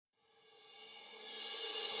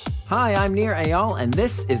Hi, I'm Nir Eyal, and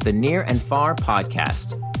this is the Near and Far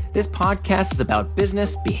podcast. This podcast is about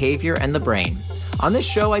business, behavior, and the brain. On this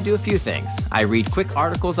show, I do a few things. I read quick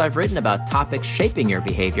articles I've written about topics shaping your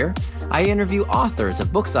behavior. I interview authors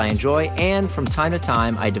of books I enjoy, and from time to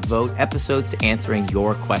time, I devote episodes to answering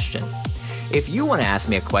your questions. If you want to ask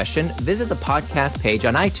me a question, visit the podcast page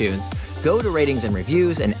on iTunes, go to ratings and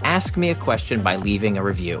reviews, and ask me a question by leaving a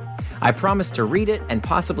review. I promise to read it and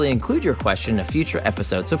possibly include your question in a future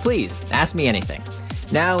episode, so please, ask me anything.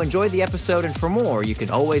 Now, enjoy the episode, and for more, you can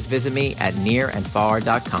always visit me at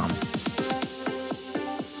nearandfar.com.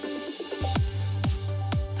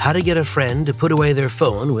 How to Get a Friend to Put Away Their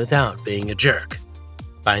Phone Without Being a Jerk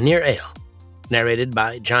by Nir Eyal, narrated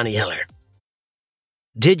by Johnny Heller.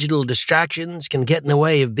 Digital distractions can get in the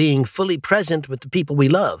way of being fully present with the people we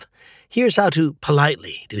love. Here's how to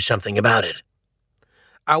politely do something about it.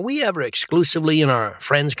 Are we ever exclusively in our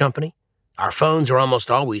friends' company? Our phones are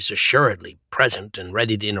almost always assuredly present and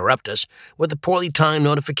ready to interrupt us with a poorly timed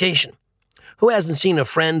notification. Who hasn't seen a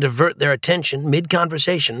friend divert their attention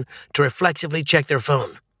mid-conversation to reflexively check their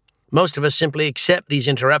phone? Most of us simply accept these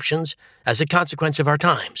interruptions as a consequence of our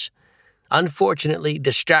times. Unfortunately,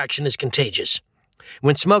 distraction is contagious.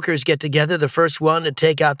 When smokers get together, the first one to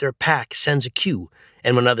take out their pack sends a cue,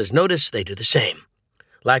 and when others notice, they do the same.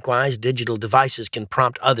 Likewise, digital devices can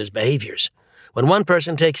prompt others' behaviors. When one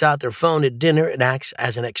person takes out their phone at dinner, it acts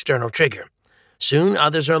as an external trigger. Soon,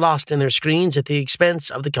 others are lost in their screens at the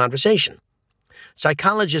expense of the conversation.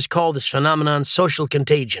 Psychologists call this phenomenon social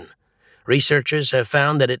contagion. Researchers have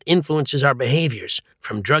found that it influences our behaviors,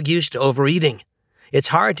 from drug use to overeating. It's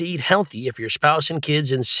hard to eat healthy if your spouse and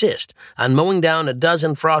kids insist on mowing down a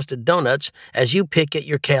dozen frosted donuts as you pick at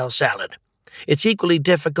your kale salad. It's equally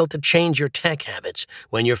difficult to change your tech habits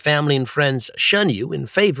when your family and friends shun you in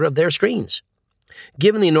favor of their screens.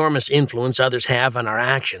 Given the enormous influence others have on our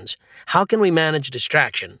actions, how can we manage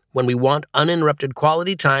distraction when we want uninterrupted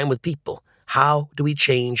quality time with people? How do we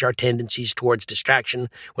change our tendencies towards distraction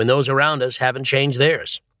when those around us haven't changed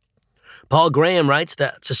theirs? Paul Graham writes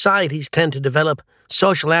that societies tend to develop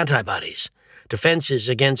social antibodies, defenses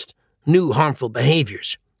against new harmful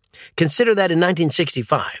behaviors. Consider that in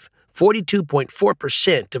 1965,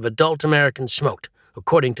 42.4% of adult Americans smoked,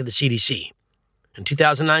 according to the CDC. In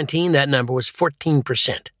 2019, that number was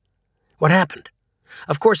 14%. What happened?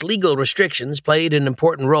 Of course, legal restrictions played an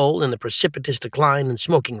important role in the precipitous decline in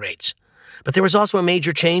smoking rates. But there was also a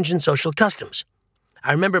major change in social customs.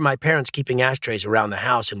 I remember my parents keeping ashtrays around the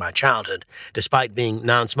house in my childhood, despite being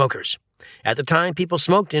non-smokers. At the time, people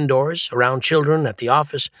smoked indoors, around children, at the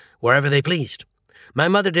office, wherever they pleased. My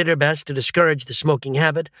mother did her best to discourage the smoking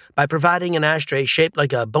habit by providing an ashtray shaped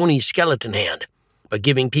like a bony skeleton hand. But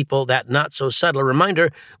giving people that not-so-subtle reminder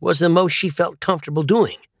was the most she felt comfortable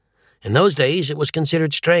doing. In those days, it was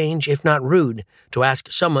considered strange, if not rude, to ask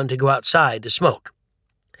someone to go outside to smoke.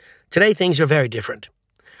 Today, things are very different.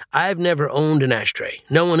 I've never owned an ashtray.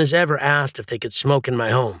 No one has ever asked if they could smoke in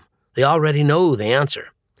my home. They already know the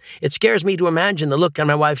answer. It scares me to imagine the look on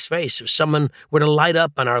my wife's face if someone were to light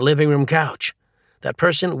up on our living room couch. That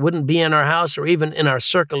person wouldn't be in our house or even in our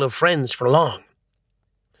circle of friends for long.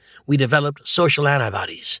 We developed social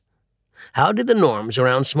antibodies. How did the norms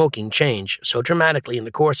around smoking change so dramatically in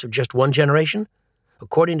the course of just one generation?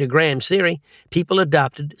 According to Graham's theory, people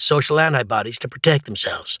adopted social antibodies to protect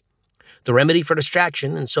themselves. The remedy for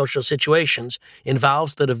distraction in social situations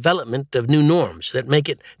involves the development of new norms that make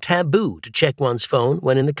it taboo to check one's phone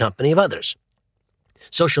when in the company of others.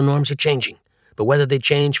 Social norms are changing, but whether they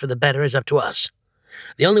change for the better is up to us.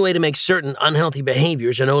 The only way to make certain unhealthy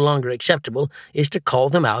behaviors are no longer acceptable is to call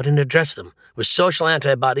them out and address them with social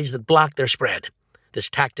antibodies that block their spread. This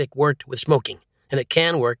tactic worked with smoking, and it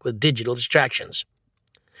can work with digital distractions.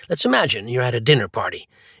 Let's imagine you're at a dinner party,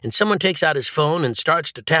 and someone takes out his phone and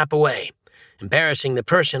starts to tap away. Embarrassing the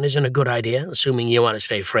person isn't a good idea, assuming you want to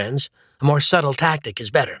stay friends. A more subtle tactic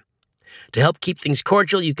is better. To help keep things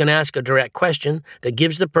cordial, you can ask a direct question that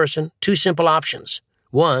gives the person two simple options.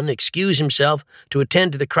 1, excuse himself to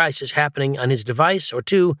attend to the crisis happening on his device, or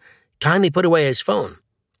 2, kindly put away his phone.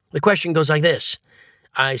 The question goes like this: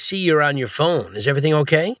 I see you're on your phone. Is everything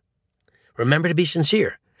okay? Remember to be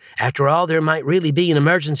sincere. After all, there might really be an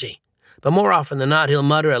emergency. But more often than not, he'll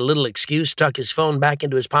mutter a little excuse, tuck his phone back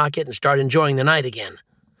into his pocket, and start enjoying the night again.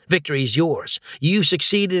 Victory is yours. You've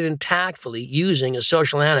succeeded in tactfully using a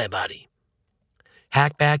social antibody.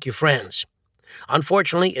 Hack back your friends.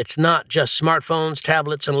 Unfortunately, it's not just smartphones,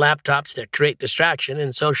 tablets, and laptops that create distraction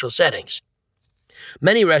in social settings.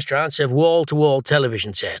 Many restaurants have wall-to-wall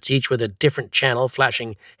television sets, each with a different channel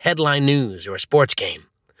flashing headline news or a sports game.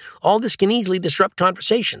 All this can easily disrupt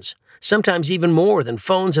conversations, sometimes even more than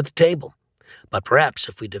phones at the table. But perhaps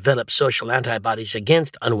if we develop social antibodies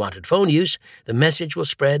against unwanted phone use, the message will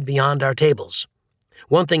spread beyond our tables.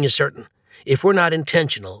 One thing is certain. If we're not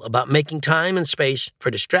intentional about making time and space for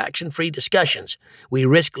distraction-free discussions, we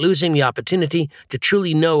risk losing the opportunity to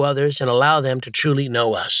truly know others and allow them to truly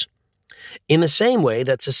know us. In the same way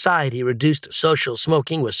that society reduced social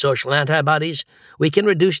smoking with social antibodies, we can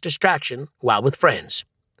reduce distraction while with friends.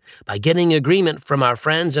 By getting agreement from our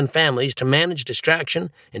friends and families to manage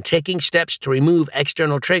distraction and taking steps to remove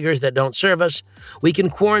external triggers that don't serve us, we can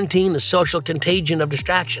quarantine the social contagion of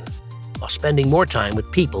distraction while spending more time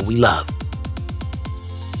with people we love.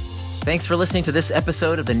 Thanks for listening to this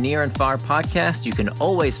episode of the Near and Far podcast. You can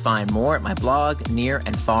always find more at my blog,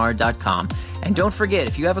 nearandfar.com. And don't forget,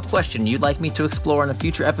 if you have a question you'd like me to explore in a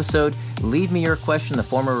future episode, leave me your question in the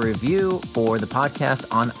form of a review for the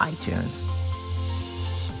podcast on iTunes.